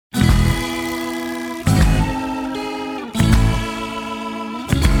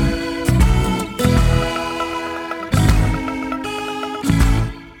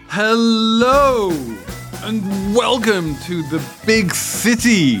Hello and welcome to the Big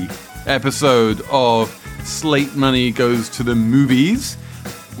City episode of Slate Money Goes to the Movies,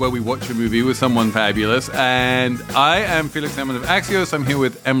 where we watch a movie with someone fabulous. And I am Felix Salmon of Axios. I'm here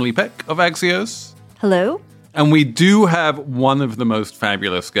with Emily Peck of Axios. Hello. And we do have one of the most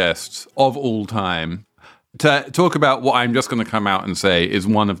fabulous guests of all time to talk about what I'm just going to come out and say is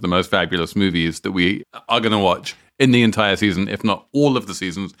one of the most fabulous movies that we are going to watch in the entire season, if not all of the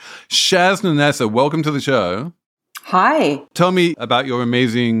seasons. Shaz Nanessa, welcome to the show. Hi. Tell me about your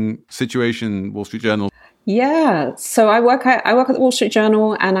amazing situation, Wall Street Journal. Yeah, so I work at the Wall Street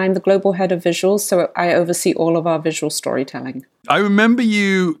Journal, and I'm the global head of visuals, so I oversee all of our visual storytelling. I remember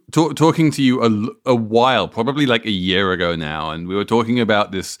you talking to you a while, probably like a year ago now, and we were talking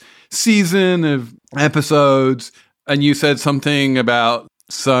about this season of episodes, and you said something about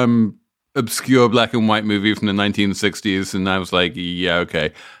some obscure black and white movie from the 1960s, and I was like, yeah,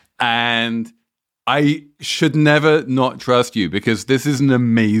 okay. And I should never not trust you because this is an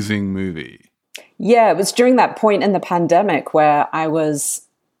amazing movie. Yeah, it was during that point in the pandemic where I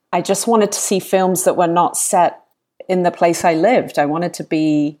just wanted to see films that were not set in the place I lived. I wanted to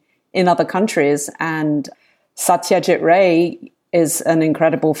be in other countries, and Satyajit Ray is an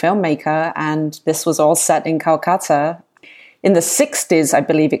incredible filmmaker, and this was all set in Calcutta. In the 60s, I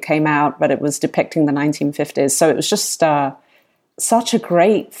believe it came out, but it was depicting the 1950s. So it was just such a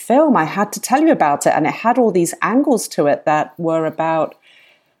great film. I had to tell you about it. And it had all these angles to it that were about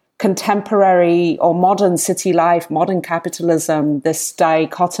contemporary or modern city life, modern capitalism, this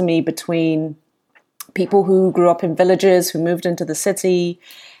dichotomy between people who grew up in villages, who moved into the city,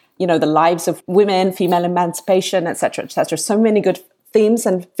 you know, the lives of women, female emancipation, et cetera, et cetera. So many good themes.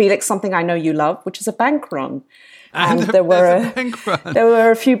 And Felix, something I know you love, which is a bank run. And there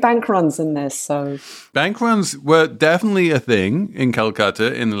were a few bank runs in this. So bank runs were definitely a thing in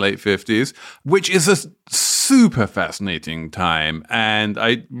Calcutta in the late 50s, which is a super fascinating time. And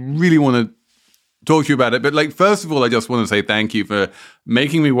I really want to talk to you about it. But like, first of all, I just want to say thank you for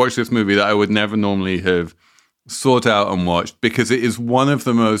making me watch this movie that I would never normally have sought out and watched, because it is one of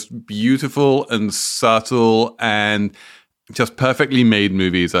the most beautiful and subtle and just perfectly made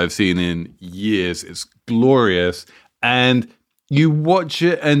movies I've seen in years. It's glorious. And you watch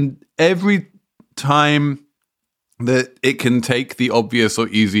it, and every time that it can take the obvious or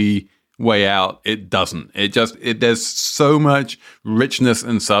easy way out, it doesn't. There's so much richness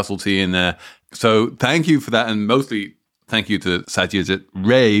and subtlety in there. So thank you for that. And mostly thank you to Satyajit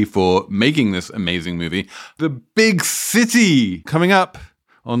Ray for making this amazing movie. The Big City coming up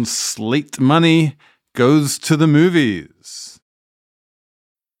on Slate Money Goes to the Movies.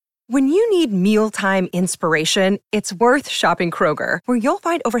 When you need mealtime inspiration, it's worth shopping Kroger, where you'll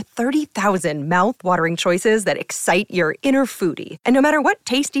find over 30,000 mouth-watering choices that excite your inner foodie. And no matter what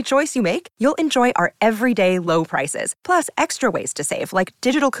tasty choice you make, you'll enjoy our everyday low prices, plus extra ways to save, like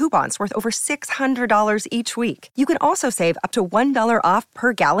digital coupons worth over $600 each week. You can also save up to $1 off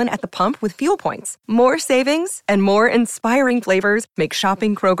per gallon at the pump with fuel points. More savings and more inspiring flavors make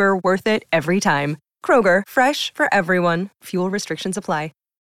shopping Kroger worth it every time. Kroger, fresh for everyone. Fuel restrictions apply.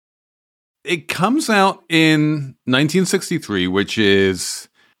 It comes out in 1963, which is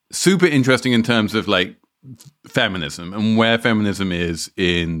super interesting in terms of like feminism and where feminism is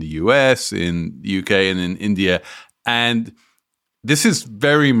in the US, in the UK, and in India. And this is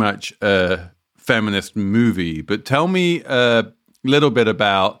very much a feminist movie. But tell me a little bit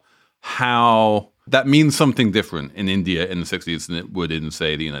about how that means something different in India in the 60s than it would in,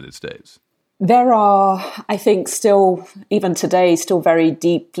 say, the United States. there are, I think, still, even today, still very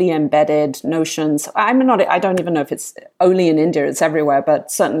deeply embedded notions. I don't even know if it's only in India, it's everywhere,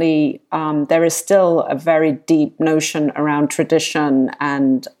 but certainly there is still a very deep notion around tradition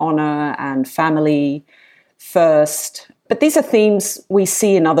and honor and family first. But these are themes we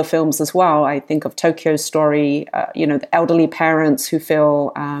see in other films as well. I think of Tokyo Story, the elderly parents who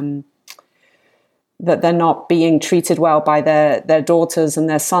feel that they're not being treated well by their daughters and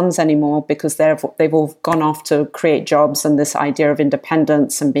their sons anymore because they've all gone off to create jobs, and this idea of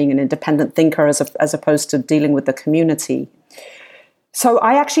independence and being an independent thinker as opposed to dealing with the community. So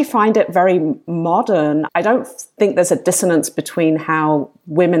I actually find it very modern. I don't think there's a dissonance between how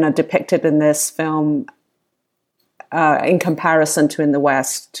women are depicted in this film in comparison to in the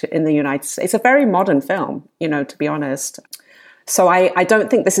West, in the United States. It's a very modern film, to be honest. So I don't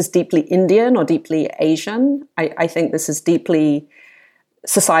think this is deeply Indian or deeply Asian. I think this is deeply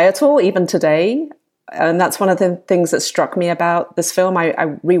societal, even today. And that's one of the things that struck me about this film. I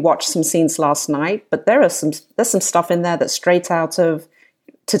rewatched some scenes last night, but there's some stuff in there that's straight out of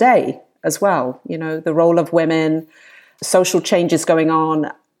today as well. The role of women, social changes going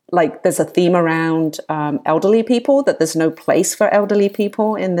on, like there's a theme around elderly people, that there's no place for elderly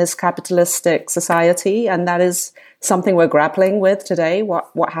people in this capitalistic society. And that is something we're grappling with today.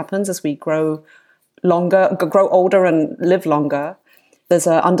 What happens as we grow older and live longer? There's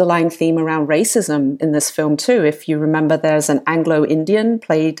an underlying theme around racism in this film too. If you remember, there's an Anglo-Indian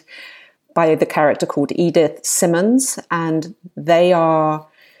played by the character called Edith Simmons, and they are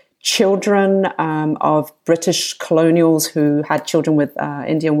children of British colonials who had children with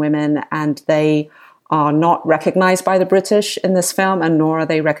Indian women, and they are not recognized by the British in this film, and nor are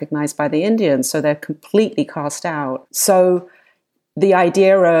they recognized by the Indians. So they're completely cast out. So the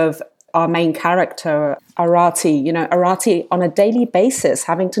idea of our main character, Arati on a daily basis,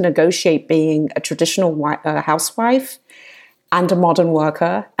 having to negotiate being a traditional housewife and a modern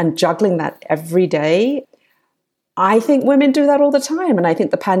worker and juggling that every day. I think women do that all the time. And I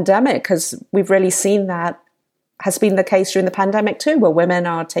think the pandemic, we've really seen that has been the case during the pandemic too, where women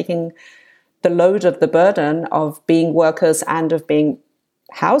are taking the load of the burden of being workers and of being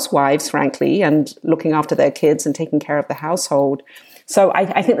housewives, frankly, and looking after their kids and taking care of the household. So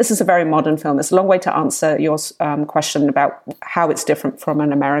I think this is a very modern film. It's a long way to answer your question about how it's different from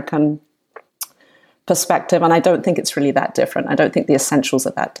an American perspective. And I don't think it's really that different. I don't think the essentials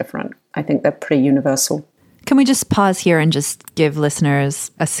are that different. I think they're pretty universal. Can we just pause here and just give listeners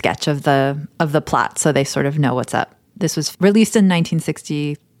a sketch of the plot so they sort of know what's up? This was released in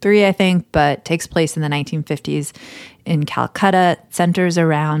 1963, I think, but takes place in the 1950s in Calcutta. It centers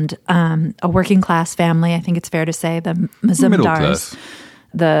around a working class family, I think it's fair to say, the Mazumdars.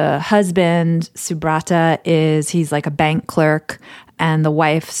 The husband, Subrata, he's like a bank clerk, and the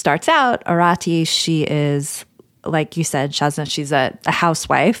wife starts out, Arati, she is, like you said, Shazna, she's a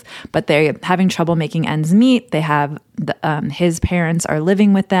housewife, but they're having trouble making ends meet. They have his parents are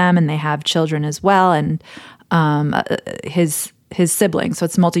living with them, and they have children as well, and his siblings. So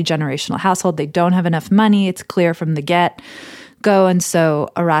it's a multi-generational household. They don't have enough money. It's clear from the get-go. And so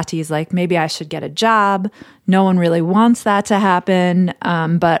Arati is like, maybe I should get a job. No one really wants that to happen,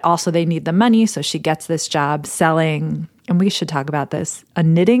 but also they need the money. So she gets this job selling, and we should talk about this, a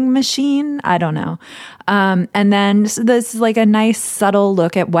knitting machine? I don't know. And then this is like a nice subtle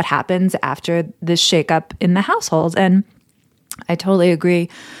look at what happens after this shakeup in the household. And I totally agree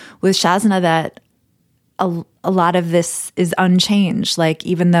with Shazna that a lot of this is unchanged. Like,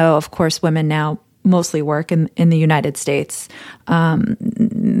 even though, of course, women now mostly work in the United States,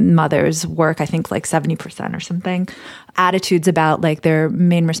 mothers work, I think, like 70% or something. Attitudes about like their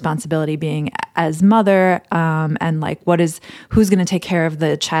main responsibility being as mother, and like who's going to take care of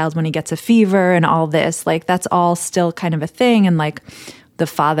the child when he gets a fever and all this, like that's all still kind of a thing. And like the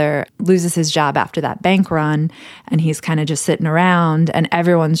father loses his job after that bank run, and he's kind of just sitting around, and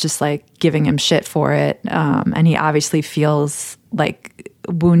everyone's just like giving him shit for it. And he obviously feels like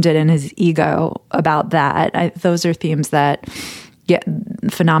wounded in his ego about that. Those are themes that,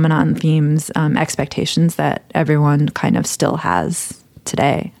 phenomenon themes, expectations that everyone kind of still has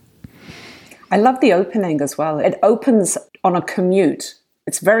today. I love the opening as well. It opens on a commute.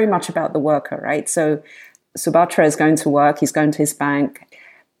 It's very much about the worker, right? So Subhatra is going to work, he's going to his bank.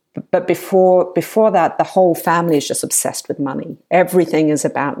 But before that, the whole family is just obsessed with money. Everything is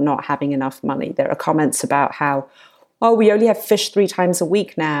about not having enough money. There are comments about how, we only have fish 3 times a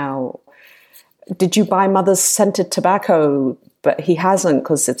week now. Did you buy mother's scented tobacco? But he hasn't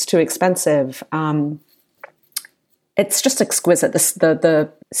because it's too expensive. It's just exquisite.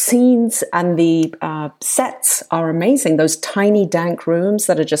 The scenes and the sets are amazing. Those tiny, dank rooms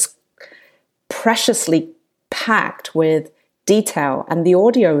that are just preciously packed with detail, and the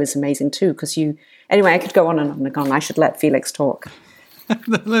audio is amazing too. Anyway, I could go on and on and on. I should let Felix talk.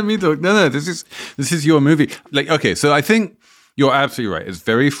 Let me talk. No, this is your movie. Like, okay, so I think you're absolutely right. It's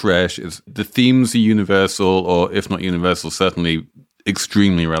very fresh. The themes are universal, or if not universal, certainly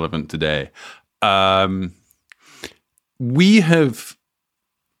extremely relevant today. We have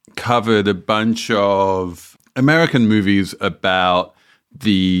covered a bunch of American movies about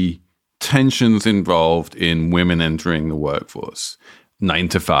the tensions involved in women entering the workforce, 9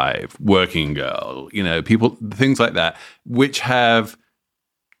 to 5, Working Girl, people, things like that, which have,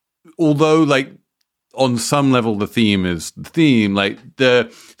 although like on some level the theme is the theme, like the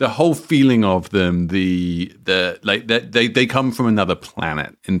whole feeling of them, they come from another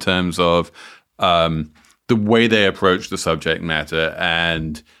planet in terms of the way they approach the subject matter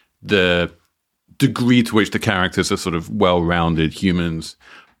and the degree to which the characters are sort of well-rounded humans.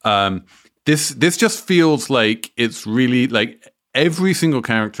 This just feels like it's really like every single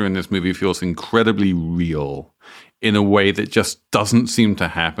character in this movie feels incredibly real in a way that just doesn't seem to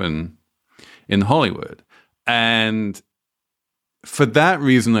happen in Hollywood. And for that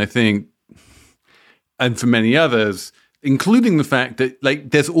reason, I think, and for many others, including the fact that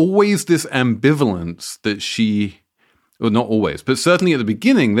like there's always this ambivalence that well, not always, but certainly at the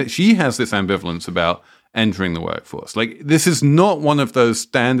beginning, that she has this ambivalence about entering the workforce. Like, this is not one of those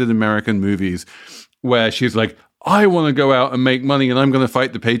standard American movies where she's like, I want to go out and make money and I'm going to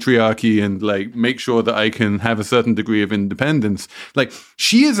fight the patriarchy and like make sure that I can have a certain degree of independence. Like,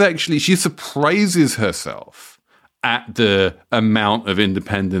 she surprises herself at the amount of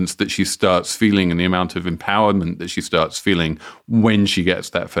independence that she starts feeling and the amount of empowerment that she starts feeling when she gets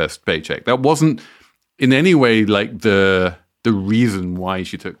that first paycheck. That wasn't in any way like the reason why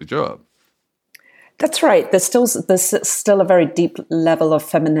she took the job. That's right. There's still a very deep level of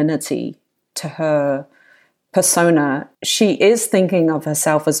femininity to her persona. She is thinking of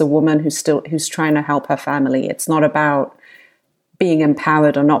herself as a woman who's trying to help her family. It's not about being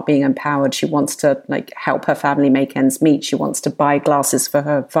empowered or not being empowered. She wants to like help her family make ends meet. She wants to buy glasses for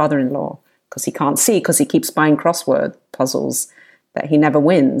her father-in-law because he can't see, because he keeps buying crossword puzzles that he never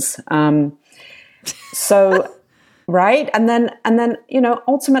wins. So, right. And then,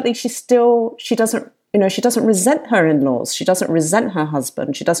 ultimately she doesn't resent her in-laws. She doesn't resent her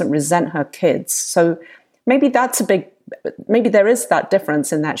husband. She doesn't resent her kids. So maybe maybe there is that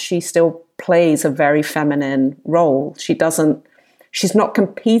difference in that she still plays a very feminine role. She's not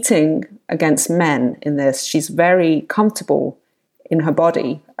competing against men in this. She's very comfortable in her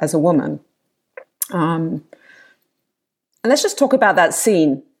body as a woman. And let's just talk about that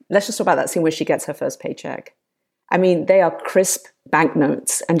scene. Let's just talk about that scene where she gets her first paycheck. I mean, they are crisp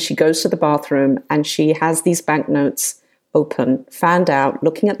banknotes, and she goes to the bathroom and she has these banknotes open, fanned out,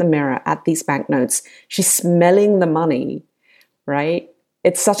 looking at the mirror at these banknotes. She's smelling the money, right?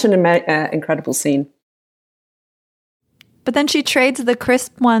 It's such an incredible scene. But then she trades the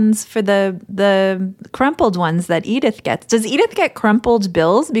crisp ones for the crumpled ones that Edith gets. Does Edith get crumpled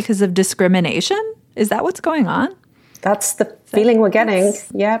bills because of discrimination? Is that what's going on? That's the feeling we're getting.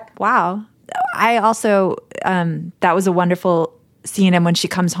 Yep. Wow. I also, that was a wonderful scene. And when she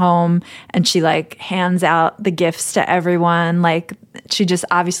comes home and she like hands out the gifts to everyone, like she just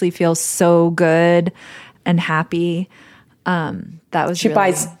obviously feels so good and happy. That was she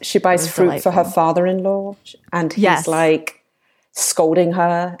buys fruit delightful. For her father-in-law, and he's like scolding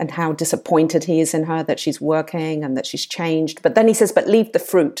her and how disappointed he is in her that she's working and that she's changed. But then he says, "But leave the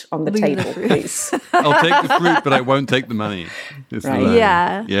fruit on the table, please." I'll take the fruit, but I won't take the money. Right.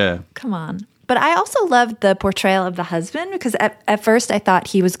 Yeah. Come on. But I also loved the portrayal of the husband, because at first I thought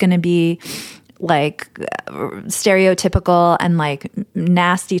he was going to be like stereotypical and like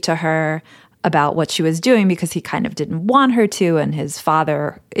nasty to her about what she was doing, because he kind of didn't want her to, and his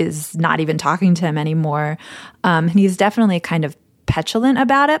father is not even talking to him anymore. And he's definitely kind of petulant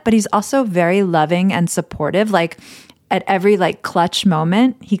about it, but he's also very loving and supportive. Like at every like clutch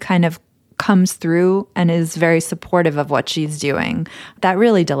moment, he kind of comes through and is very supportive of what she's doing. That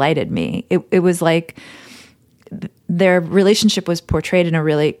really delighted me. It was like their relationship was portrayed in a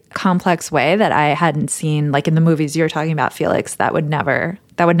really complex way that I hadn't seen, like in the movies you're talking about, Felix. That would never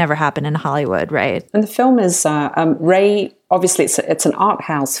happen in Hollywood, right? And the film is Ray. Obviously, it's an art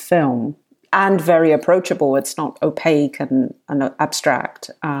house film and very approachable. It's not opaque and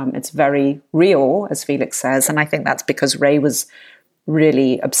abstract. It's very real, as Felix says, and I think that's because Ray was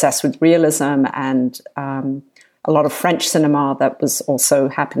really obsessed with realism and a lot of French cinema that was also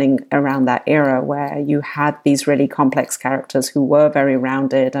happening around that era, where you had these really complex characters who were very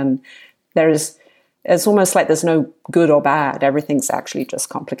rounded, and it's almost like there's no good or bad. Everything's actually just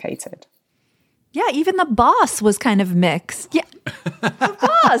complicated. Yeah, even the boss was kind of mixed. Yeah, the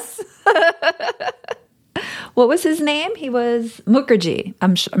boss. What was his name? He was Mukherjee.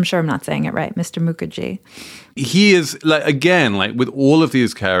 I'm sure I'm not saying it right, Mr. Mukherjee. He is, like, again, like with all of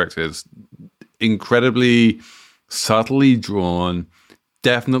these characters, incredibly subtly drawn,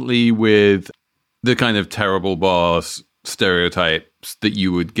 definitely with the kind of terrible boss stereotypes that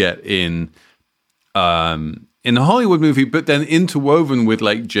you would get in a Hollywood movie, but then interwoven with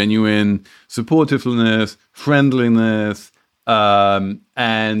like genuine supportiveness, friendliness,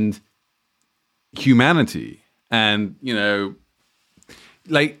 and humanity. And, you know,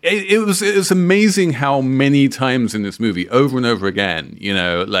 like it was amazing how many times in this movie, over and over again, you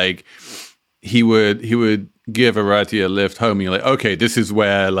know, like he would give Arati a lift home, and you're like, okay, this is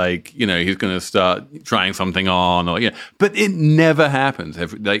where, like, you know, he's going to start trying something on, or, yeah, but it never happens.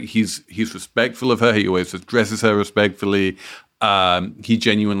 Like he's respectful of her. He always addresses her respectfully. He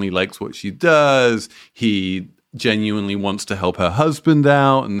genuinely likes what she does. He genuinely wants to help her husband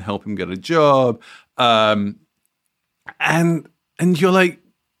out and help him get a job. And you're like,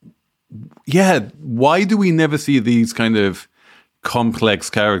 yeah, why do we never see these kind of complex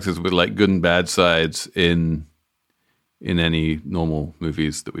characters with like good and bad sides in any normal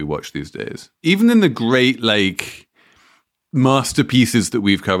movies that we watch these days. Even in the great like masterpieces that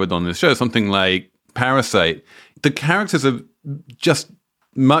we've covered on this show, something like Parasite, the characters are just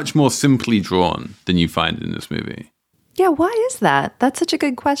much more simply drawn than you find in this movie. Yeah, why is that? That's such a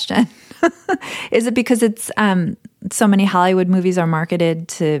good question. Is it because it's so many Hollywood movies are marketed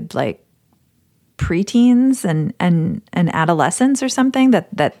to like preteens and adolescents or something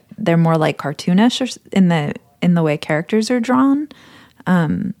that they're more like cartoonish or in the way characters are drawn?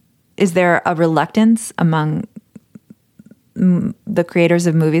 Is there a reluctance among the creators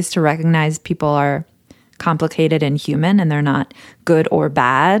of movies to recognize people are complicated and human and they're not good or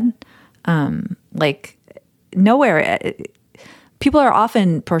bad? Like nowhere, people are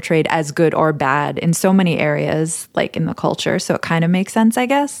often portrayed as good or bad in so many areas, like in the culture. So it kind of makes sense, I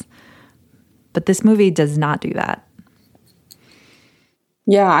guess. But this movie does not do that.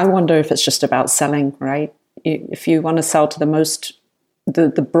 Yeah, I wonder if it's just about selling, right? If you want to sell to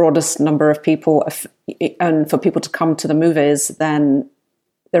the broadest number of people, and for people to come to the movies, then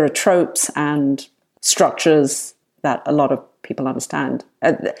there are tropes and structures that a lot of people understand.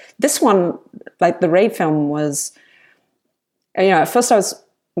 This one, like the Raid film, was, at first I was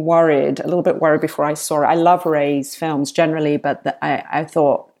a little bit worried before I saw it. I love Ray's films generally, but I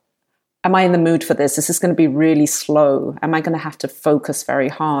thought, am I in the mood for this? Is this going to be really slow? Am I going to have to focus very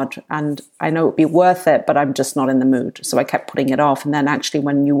hard? And I know it would be worth it, but I'm just not in the mood. So I kept putting it off. And then actually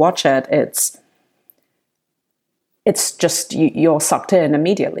when you watch it, it's just, you're sucked in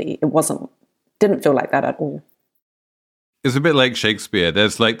immediately. Didn't feel like that at all. It's a bit like Shakespeare.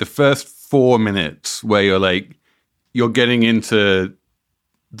 There's like the first 4 minutes where you're getting into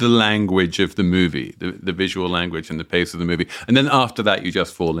the language of the movie, the visual language and the pace of the movie, and then after that you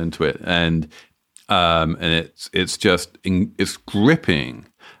just fall into it, and it's gripping.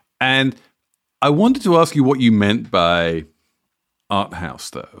 And I wanted to ask you what you meant by art house,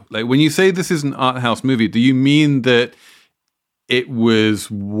 though. Like when you say this is an art house movie, do you mean that it was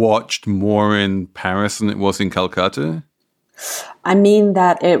watched more in Paris than it was in Calcutta? I mean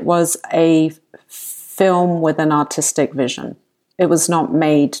that it was a film with an artistic vision. It was not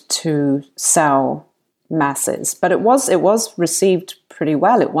made to sell masses, but it was received pretty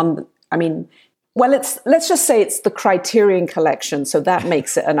well. It won. Let's just say it's the Criterion Collection, so that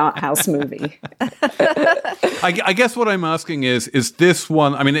makes it an art house movie. I guess what I'm asking is this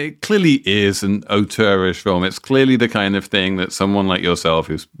one? I mean, it clearly is an auteurish film. It's clearly the kind of thing that someone like yourself,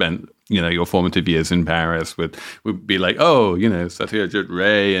 who spent your formative years in Paris, would be like, oh, Satyajit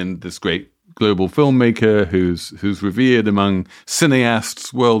Ray and this great global filmmaker who's revered among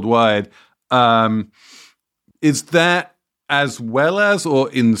cineasts worldwide. Is that as well as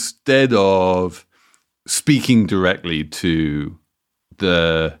or instead of speaking directly to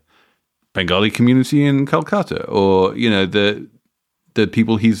the Bengali community in Calcutta, or the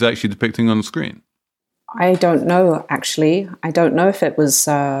people he's actually depicting on the screen? I don't know, actually. I don't know if it was...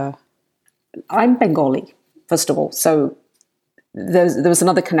 I'm Bengali, first of all, so there was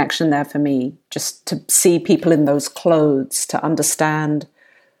another connection there for me, just to see people in those clothes, to understand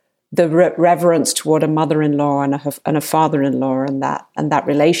the reverence toward a mother-in-law and a father-in-law and that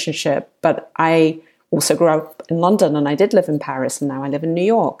relationship. But I also grew up in London, and I did live in Paris, and now I live in New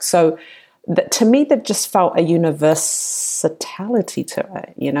York. So to me, that just felt a universality to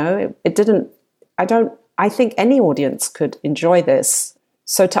it. It didn't. I think any audience could enjoy this.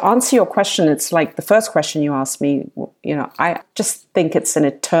 So to answer your question, it's like the first question you asked me, I just think it's an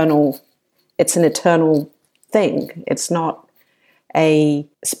eternal thing. It's not a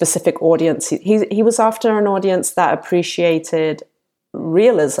specific audience. He was after an audience that appreciated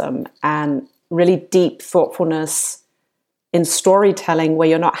realism and really deep thoughtfulness in storytelling, where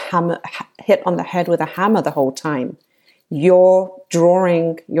you're not hit on the head with a hammer the whole time. You're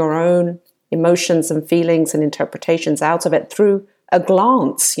drawing your own emotions and feelings and interpretations out of it through a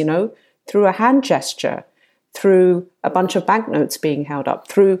glance, through a hand gesture, through a bunch of banknotes being held up,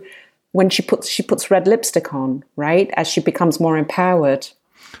 through when she puts red lipstick on, right, as she becomes more empowered.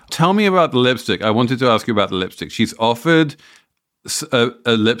 Tell me about the lipstick. I wanted to ask you about the lipstick. She's offered a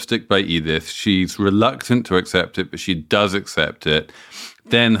lipstick by Edith. She's reluctant to accept it, but she does accept it.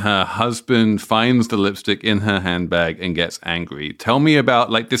 Then her husband finds the lipstick in her handbag and gets angry. Tell me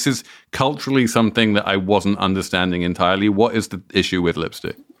about, this is culturally something that I wasn't understanding entirely. What is the issue with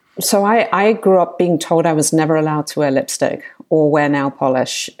lipstick? So I grew up being told I was never allowed to wear lipstick or wear nail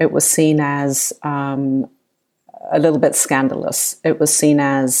polish. It was seen as a little bit scandalous. It was seen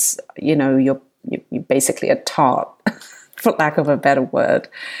as, you're basically a tart, for lack of a better word.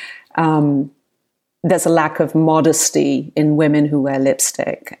 there's a lack of modesty in women who wear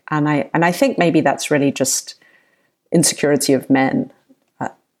lipstick. And I think maybe that's really just insecurity of men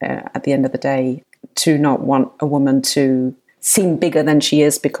at the end of the day, to not want a woman to seem bigger than she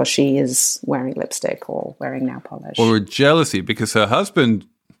is because she is wearing lipstick or wearing nail polish. Or a jealousy because her husband,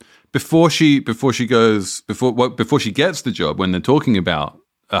 before she gets the job, when they're talking about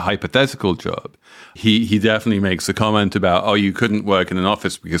a hypothetical job, he definitely makes a comment about, oh, you couldn't work in an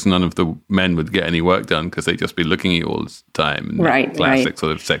office because none of the men would get any work done because they'd just be looking at you all the time in a classic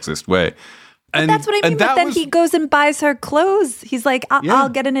sort of sexist way. But that's what I mean. But then he goes and buys her clothes. He's like, I'll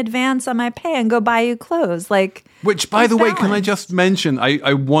get an advance on my pay and go buy you clothes. Like, which, by the way, can I just mention?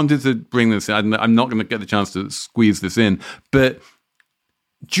 I wanted to bring this in. I'm not going to get the chance to squeeze this in, but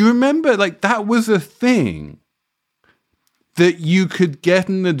do you remember? Like, that was a thing that you could get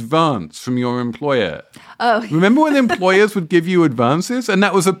an advance from your employer. Oh, remember when employers would give you advances, and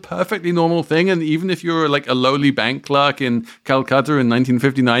that was a perfectly normal thing. And even if you were like a lowly bank clerk in Calcutta in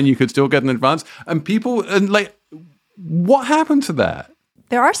 1959, you could still get an advance. And what happened to that?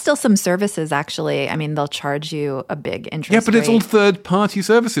 There are still some services, actually. I mean, they'll charge you a big interest rate. But it's all third-party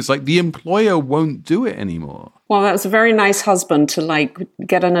services. Like, the employer won't do it anymore. Well, that was a very nice husband to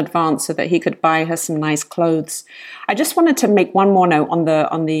get an advance so that he could buy her some nice clothes. I just wanted to make one more note on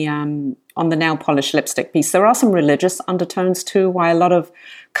the nail polish lipstick piece. There are some religious undertones too. Why a lot of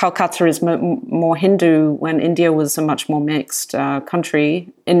Calcutta is more Hindu when India was a much more mixed country.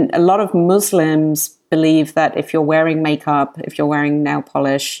 And a lot of Muslims believe that if you're wearing makeup, if you're wearing nail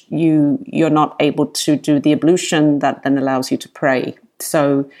polish, you're not able to do the ablution that then allows you to pray.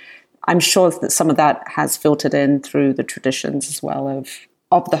 So I'm sure that some of that has filtered in through the traditions as well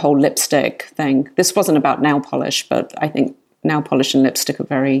of the whole lipstick thing. This wasn't about nail polish, but I think nail polish and lipstick are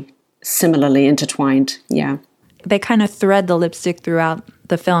very similarly intertwined. Yeah. They kind of thread the lipstick throughout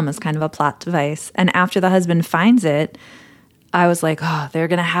the film as kind of a plot device. And after the husband finds it, I was like, oh, they're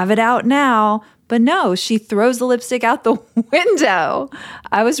going to have it out now. But no, she throws the lipstick out the window.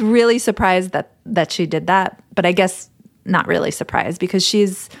 I was really surprised that she did that. But I guess not really surprised because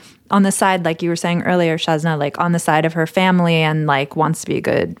she's on the side, like you were saying earlier, Shazna, like on the side of her family and like wants to be a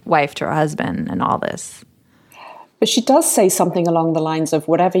good wife to her husband and all this. But she does say something along the lines of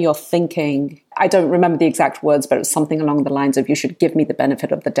whatever you're thinking. I don't remember the exact words, but it was something along the lines of you should give me the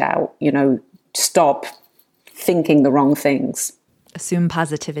benefit of the doubt. Stop thinking the wrong things. Assume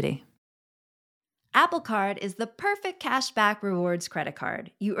positivity. Apple Card is the perfect cashback rewards credit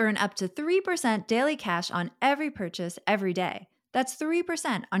card. You earn up to 3% daily cash on every purchase every day. That's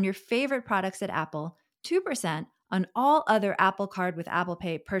 3% on your favorite products at Apple, 2% on all other Apple Card with Apple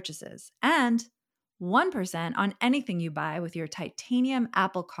Pay purchases, and 1% on anything you buy with your titanium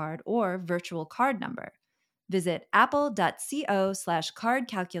Apple Card or virtual card number. Visit apple.co/card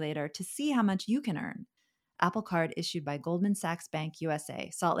calculator to see how much you can earn. Apple Card issued by Goldman Sachs Bank USA,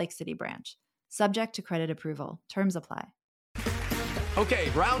 Salt Lake City branch. Subject to credit approval. Terms apply. Okay,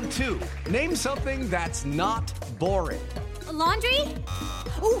 round two. Name something that's not boring. A laundry?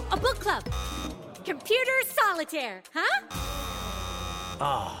 Ooh, a book club. Computer solitaire, huh?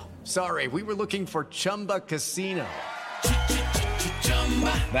 Ah, sorry, we were looking for Chumba Casino.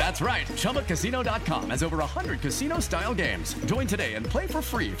 That's right, ChumbaCasino.com has over 100 casino-style games. Join today and play for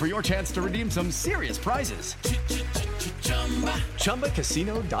free for your chance to redeem some serious prizes.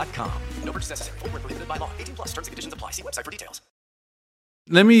 ChumbaCasino.com. No purchase necessary. Void where prohibited by law. 18+ terms and conditions apply. See website for details.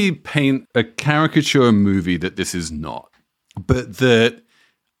 Let me paint a caricature movie that this is not, but that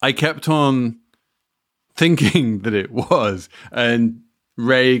I kept on thinking that it was, and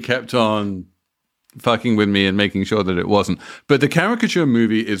Ray kept on fucking with me and making sure that it wasn't. But the caricature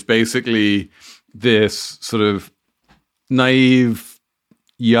movie is basically this sort of naive,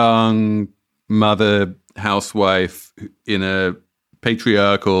 young mother housewife in a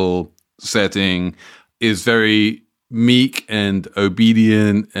patriarchal setting is very meek and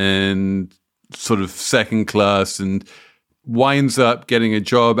obedient and sort of second class and winds up getting a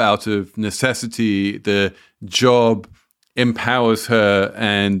job out of necessity. The job empowers her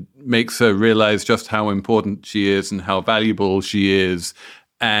and makes her realize just how important she is and how valuable she is.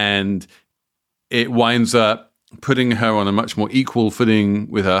 And it winds up putting her on a much more equal footing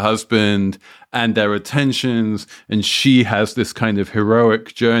with her husband, and there are tensions, and she has this kind of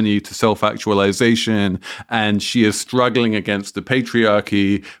heroic journey to self-actualization, and she is struggling against the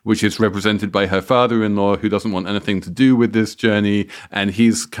patriarchy, which is represented by her father-in-law, who doesn't want anything to do with this journey, and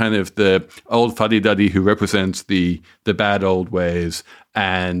he's kind of the old fuddy-duddy who represents the bad old ways,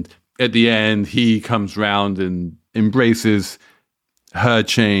 and at the end, he comes round and embraces her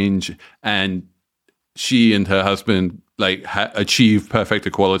change, and she and her husband like achieve perfect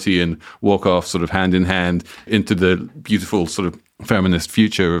equality and walk off sort of hand in hand into the beautiful sort of feminist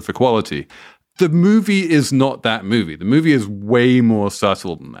future of equality. The movie is not that movie. The movie is way more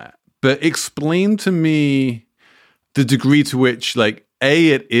subtle than that. But explain to me the degree to which, like, A,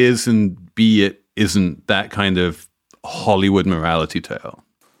 it is, and B, it isn't that kind of Hollywood morality tale.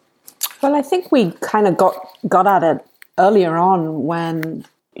 Well, I think we kind of got at it earlier on when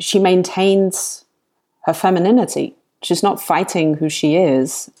she maintains her femininity. She's not fighting who she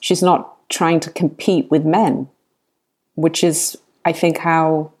is. She's not trying to compete with men, which is, I think,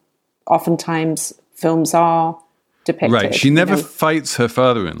 how oftentimes films are depicted. Right. She never fights her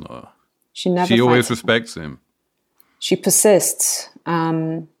father-in-law. She always respects him. She persists.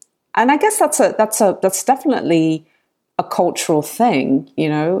 And I guess that's definitely a cultural thing,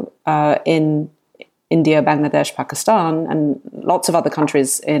 in India, Bangladesh, Pakistan, and lots of other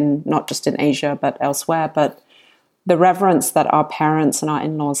countries not just in Asia, but elsewhere. But the reverence that our parents and our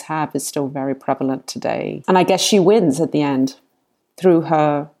in-laws have is still very prevalent today. And I guess she wins at the end through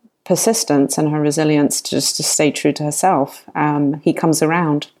her persistence and her resilience to stay true to herself. He comes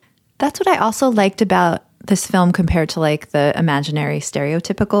around. That's what I also liked about this film compared to like the imaginary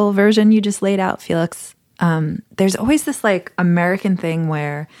stereotypical version you just laid out, Felix. There's always this like American thing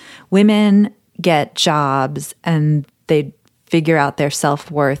where women get jobs and they figure out their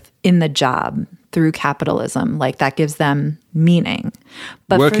self-worth in the job through capitalism. Like that gives them meaning.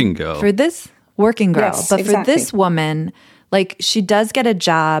 But working girl. For this working girl. Yes, but exactly. for this woman, like she does get a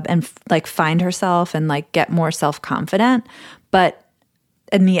job and like find herself and like get more self-confident. But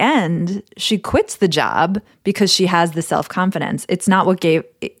in the end, she quits the job because she has the self-confidence. It's not what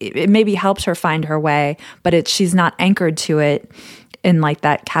it maybe helps her find her way, but she's not anchored to it in like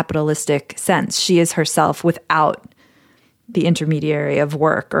that capitalistic sense. She is herself without the intermediary of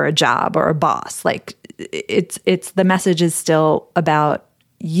work or a job or a boss. Like it's the message is still about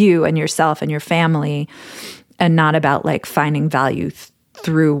you and yourself and your family and not about like finding value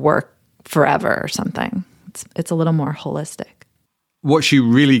through work forever or something. It's a little more holistic. What she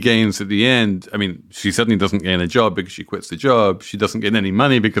really gains at the end, I mean, she suddenly doesn't gain a job because she quits the job. She doesn't get any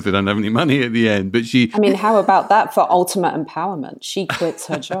money because they don't have any money at the end. But I mean, how about that for ultimate empowerment? She quits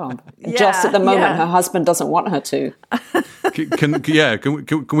her job. Just at the moment her husband doesn't want her to.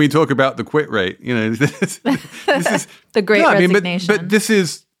 Can we talk about the quit rate? This is the great resignation. But this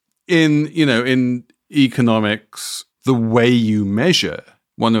is in economics, the way you measure,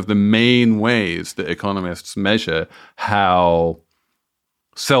 one of the main ways that economists measure how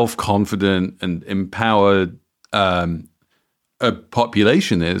self-confident and empowered a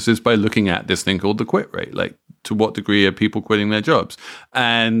population is by looking at this thing called the quit rate. Like, to what degree are people quitting their jobs?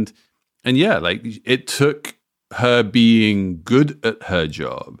 And yeah, like it took her being good at her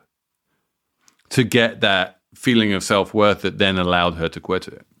job to get that feeling of self-worth that then allowed her to quit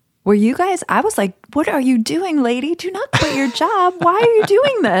it. Were you guys, I was like, what are you doing, lady? Do not quit your job. Why are you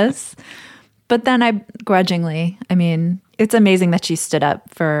doing this? But then I grudgingly, I mean, it's amazing that she stood up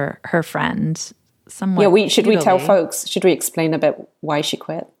for her friend. Should we tell folks, should we explain a bit why she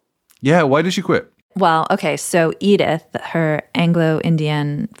quit? Yeah, why did she quit? Well, okay, so Edith, her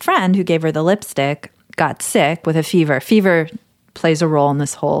Anglo-Indian friend who gave her the lipstick, got sick with a fever. Fever plays a role in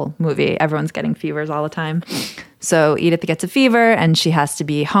this whole movie. Everyone's getting fevers all the time. So Edith gets a fever and she has to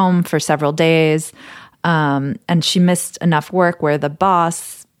be home for several days. And she missed enough work where the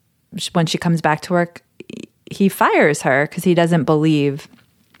boss, when she comes back to work, he fires her because he doesn't believe,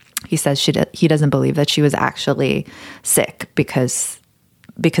 he says he doesn't believe that she was actually sick because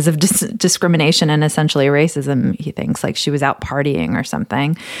of discrimination and essentially racism. He thinks like she was out partying or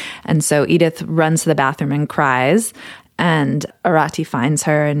something. And so Edith runs to the bathroom and cries. And Arati finds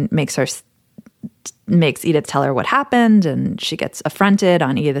her and makes Edith tell her what happened. And she gets affronted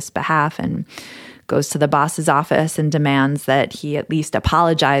on Edith's behalf and goes to the boss's office and demands that he at least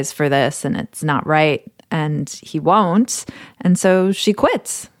apologize for this. And it's not right. And he won't. And so she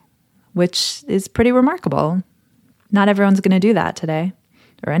quits, which is pretty remarkable. Not everyone's going to do that today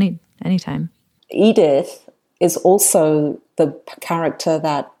or anytime. Edith is also the character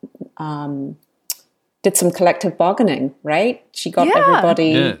that did some collective bargaining, right? She got everybody.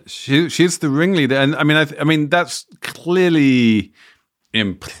 Yeah, she's the ringleader, and I mean that's clearly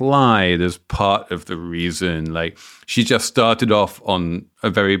implied as part of the reason. Like, she just started off on a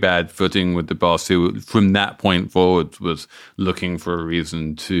very bad footing with the boss, who from that point forward was looking for a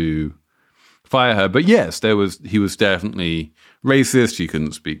reason to fire her. But yes, he was definitely racist. She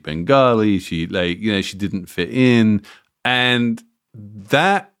couldn't speak Bengali. She she didn't fit in, and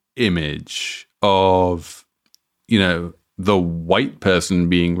that image of the white person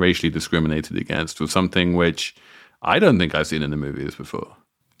being racially discriminated against was something which I don't think I've seen in the movies before.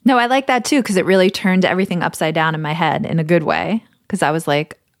 No, I like that too, because it really turned everything upside down in my head in a good way. Because I was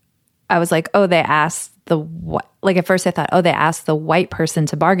like, oh, they asked at first I thought, oh, they asked the white person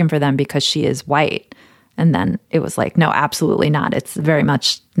to bargain for them because she is white. And then it was like, no, absolutely not. It's very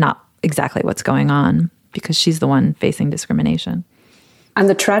much not exactly what's going on because she's the one facing discrimination. And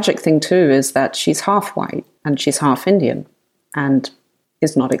the tragic thing too is that she's half white and she's half Indian and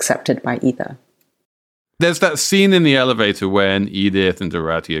is not accepted by either. There's that scene in the elevator when Edith and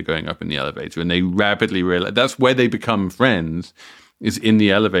Arati are going up in the elevator and they rapidly realize that's where they become friends, is in the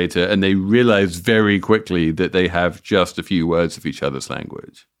elevator, and they realize very quickly that they have just a few words of each other's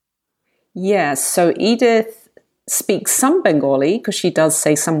language. Yes, so Edith speaks some Bengali because she does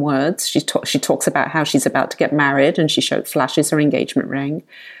say some words. She talks about how she's about to get married and she flashes her engagement ring.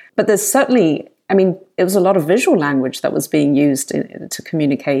 But there's certainly, it was a lot of visual language that was being used to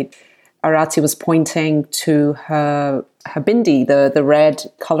communicate. Arati was pointing to her bindi, the red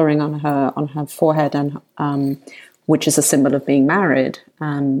colouring on her forehead, and which is a symbol of being married.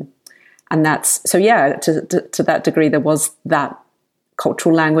 And that's so. Yeah, to that degree, there was that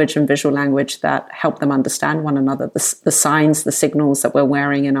cultural language and visual language that helped them understand one another. The signs, the signals that we're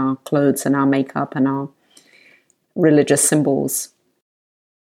wearing in our clothes and our makeup and our religious symbols.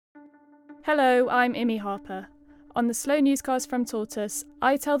 Hello, I'm Imi Harper. On the Slow Newscast from Tortoise,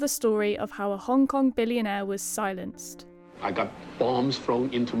 I tell the story of how a Hong Kong billionaire was silenced. I got bombs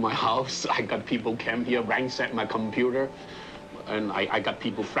thrown into my house. I got people came here, ransacked my computer. And I got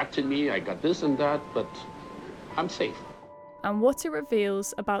people threatening me. I got this and that, but I'm safe. And what it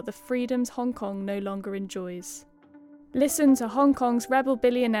reveals about the freedoms Hong Kong no longer enjoys. Listen to Hong Kong's rebel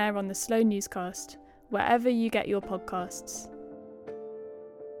billionaire on the Slow Newscast, wherever you get your podcasts.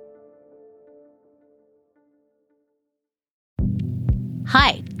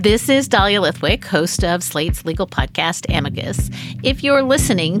 Hi, this is Dahlia Lithwick, host of Slate's legal podcast, Amicus. If you're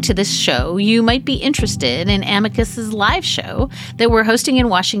listening to this show, you might be interested in Amicus's live show that we're hosting in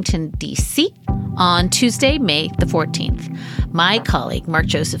Washington, D.C. on Tuesday, May the 14th. My colleague, Mark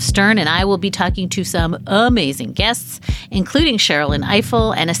Joseph Stern, and I will be talking to some amazing guests, including Sherrilyn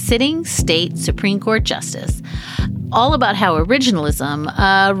Ifill and a sitting state Supreme Court justice, all about how originalism,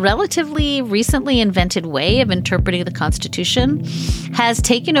 a relatively recently invented way of interpreting the Constitution, has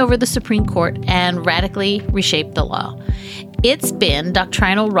taken over the Supreme Court and radically reshaped the law. It's been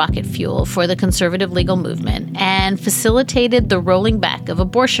doctrinal rocket fuel for the conservative legal movement and facilitated the rolling back of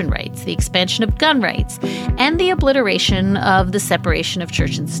abortion rights, the expansion of gun rights, and the obliteration of the separation of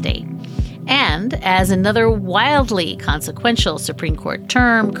church and state. And as another wildly consequential Supreme Court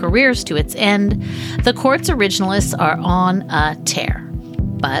term careers to its end, the court's originalists are on a tear.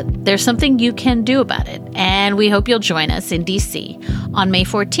 But there's something you can do about it, and we hope you'll join us in D.C. on May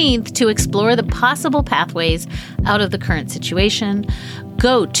 14th to explore the possible pathways out of the current situation.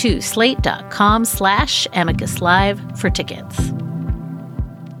 Go to slate.com/Amicus Live for tickets.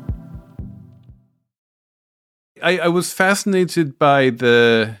 I was fascinated by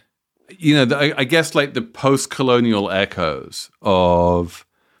I guess like the post-colonial echoes of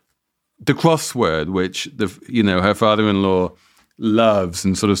the crossword, which her father-in-law loves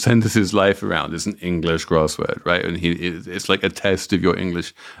and sort of centers his life around, is an English crossword, right? And it's like a test of your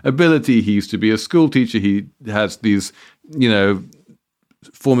English ability. He used to be a school teacher. He has these,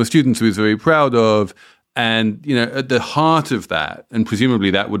 former students who he's very proud of. And, at the heart of that, and presumably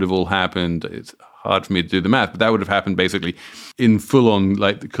that would have all happened, it's hard for me to do the math, but that would have happened basically in full-on,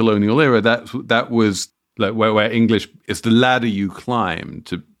 like, the colonial era. That was like where English is the ladder you climb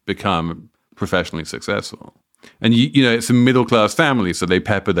to become professionally successful. And it's a middle class family, so they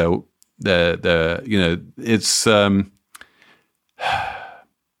pepper their it's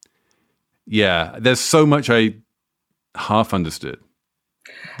there's so much I half understood.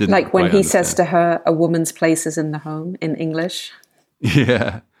 Like when he says to her, "A woman's place is in the home," in English.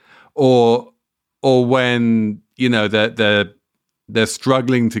 Yeah, or when they're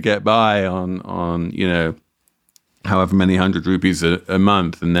struggling to get by on however many 100 rupees a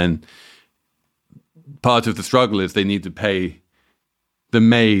month, and then part of the struggle is they need to pay the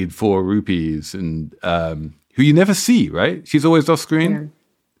maid 4 rupees, and who you never see, right? She's always off screen.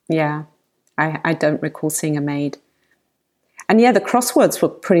 Yeah. I don't recall seeing a maid. And the crosswords were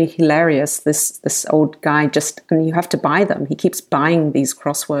pretty hilarious. This old guy and you have to buy them. He keeps buying these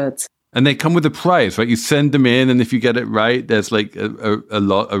crosswords. And they come with a prize, right? You send them in, and if you get it right, there's like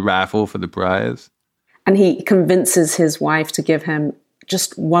a raffle for the prize. And he convinces his wife to give him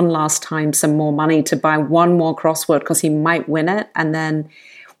just one last time some more money to buy one more crossword because he might win it. And then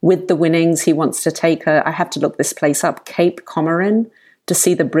with the winnings, he wants to take her, I have to look this place up, Cape Comorin, to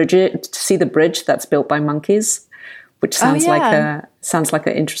see the bridge that's built by monkeys. which sounds like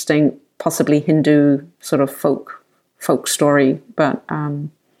an interesting, possibly Hindu sort of folk story. But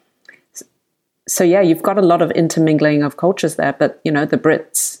so yeah, you've got a lot of intermingling of cultures there. But you know, the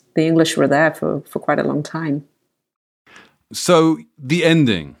Brits, the English were there for quite a long time. So the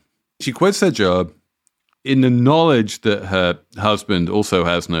ending, she quits her job in the knowledge that her husband also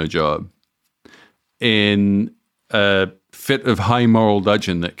has no job, in a fit of high moral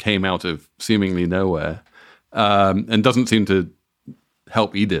dudgeon that came out of seemingly nowhere, and doesn't seem to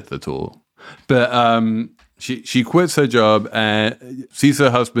help Edith at all. But she quits her job and sees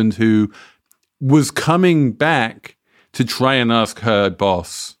her husband, who was coming back to try and ask her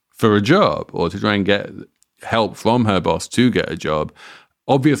boss for a job, or to try and get help from her boss to get a job.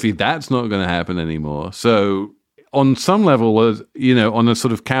 Obviously, that's not going to happen anymore. So on some level, you know, on a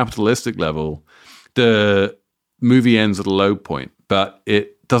sort of capitalistic level, the movie ends at a low point, but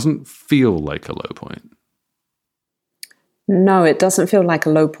it doesn't feel like a low point. No, it doesn't feel like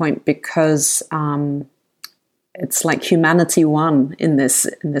a low point because it's like humanity won in this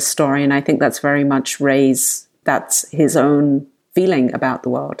story. And I think that's very much that's his own feeling about the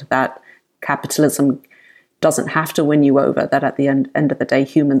world, that capitalism doesn't have to win you over, that at the end of the day,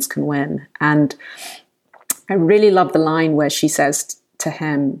 humans can win. And I really love the line where she says to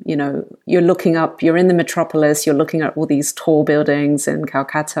him, you know, you're looking up, you're in the metropolis, you're looking at all these tall buildings in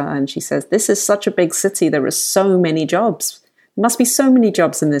Calcutta. And she says, this is such a big city. There are so many jobs. There must be so many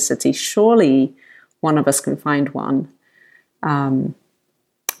jobs in this city. Surely one of us can find one. And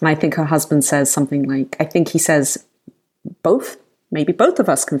I think her husband says something like, I think he says, maybe both of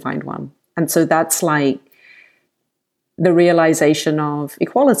us can find one. And so that's like the realization of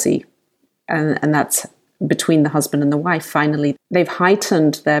equality. And that's between the husband and the wife. Finally, they've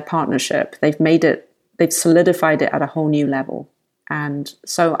heightened their partnership. They've solidified it at a whole new level. And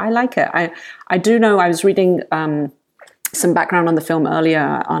so I like it. I do know, I was reading some background on the film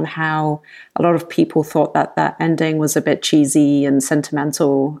earlier on how a lot of people thought that ending was a bit cheesy and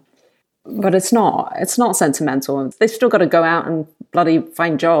sentimental. But it's not. It's not sentimental. They've still got to go out and bloody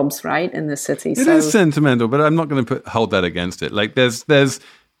find jobs, right, in this city. It is sentimental, but I'm not going to hold that against it. Like there's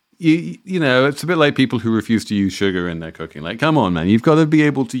you know, it's a bit like people who refuse to use sugar in their cooking. Like, come on, man, you've got to be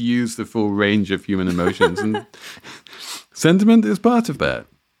able to use the full range of human emotions, and sentiment is part of that.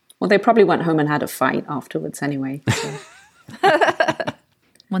 Well, they probably went home and had a fight afterwards anyway. So.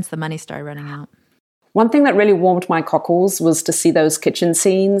 Once the money started running out. One thing that really warmed my cockles was to see those kitchen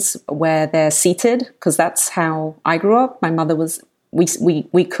scenes where they're seated, because that's how I grew up. My mother was,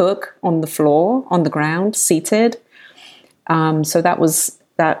 we cook on the floor, on the ground, seated. So that was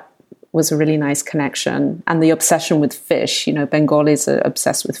a really nice connection. And the obsession with fish, you know, Bengalis are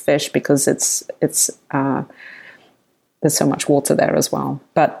obsessed with fish because it's there's so much water there as well.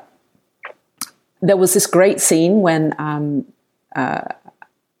 But there was this great scene when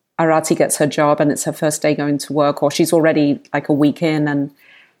Arati gets her job and it's her first day going to work, or she's already like a week in, and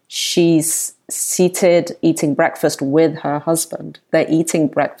she's seated eating breakfast with her husband. They're eating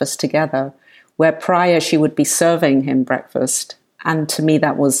breakfast together, where prior she would be serving him breakfast. And to me,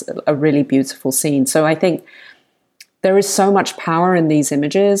 that was a really beautiful scene. So I think there is so much power in these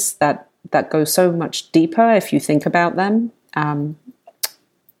images that go so much deeper if you think about them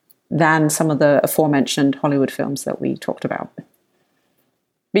than some of the aforementioned Hollywood films that we talked about.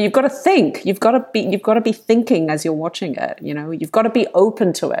 But you've got to think. You've got to be thinking as you're watching it. You know, you've got to be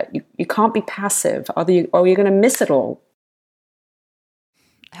open to it. You can't be passive, or you're going to miss it all.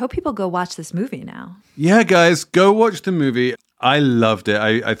 I hope people go watch this movie now. Yeah, guys, go watch the movie. I loved it.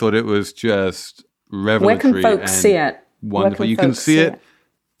 I thought it was just revelatory. Where can folks see it? Wonderful. You can see it.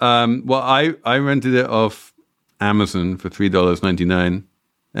 Well, I rented it off Amazon for $3.99.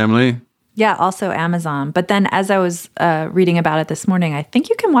 Emily? Yeah, also Amazon. But then as I was reading about it this morning, I think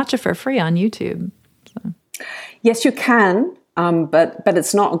you can watch it for free on YouTube. So. Yes, you can, but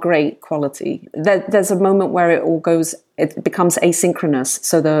it's not a great quality. There's a moment where it becomes asynchronous.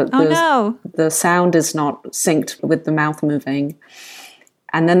 So the sound is not synced with the mouth moving.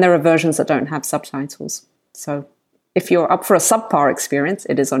 And then there are versions that don't have subtitles. So if you're up for a subpar experience,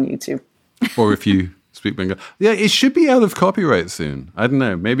 it is on YouTube. Or if you speak Bengali. Yeah, it should be out of copyright soon. I don't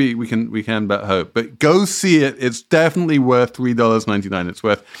know. Maybe we can but hope. But go see it. It's definitely worth $3.99. It's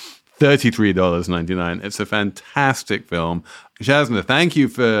worth $33.99. It's a fantastic film. Jasna, thank you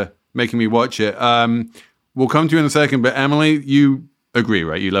for making me watch it. We'll come to you in a second, but Emily, you agree,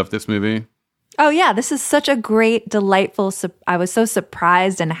 right? You love this movie? Oh, yeah. This is such a great, delightful... I was so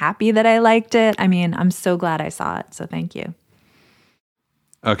surprised and happy that I liked it. I mean, I'm so glad I saw it, so thank you.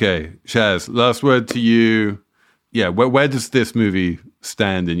 Okay, Shaz, last word to you. Yeah, where does this movie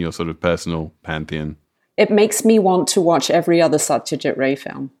stand in your sort of personal pantheon? it makes me want to watch every other Satyajit Ray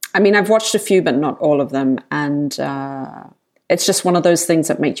film. I mean, I've watched a few, but not all of them. And it's just one of those things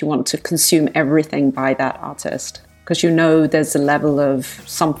that make you want to consume everything by that artist. Because you know there's a level of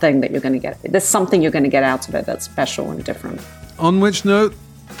something that you're going to get. There's something you're going to get out of it that's special and different. On which note,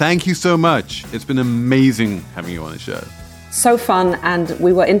 thank you so much. It's been amazing having you on the show. So fun, and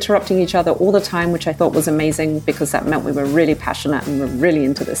we were interrupting each other all the time, which I thought was amazing because that meant we were really passionate and we're really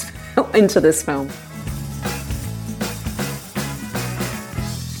into this film.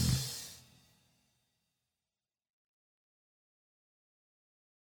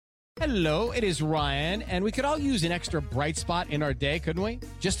 Hello, it is Ryan, and we could all use an extra bright spot in our day, couldn't we?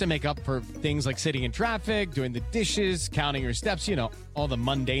 Just to make up for things like sitting in traffic, doing the dishes, counting your steps, you know, all the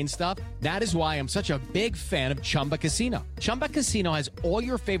mundane stuff. That is why I'm such a big fan of Chumba Casino. Chumba Casino has all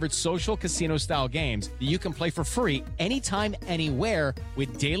your favorite social casino-style games that you can play for free anytime, anywhere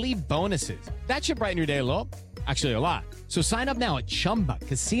with daily bonuses. That should brighten your day a little. Actually, a lot. So sign up now at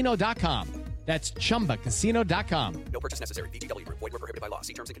ChumbaCasino.com. That's ChumbaCasino.com. No purchase necessary. VGW Group. Void where prohibited by law.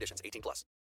 See terms and conditions. 18+.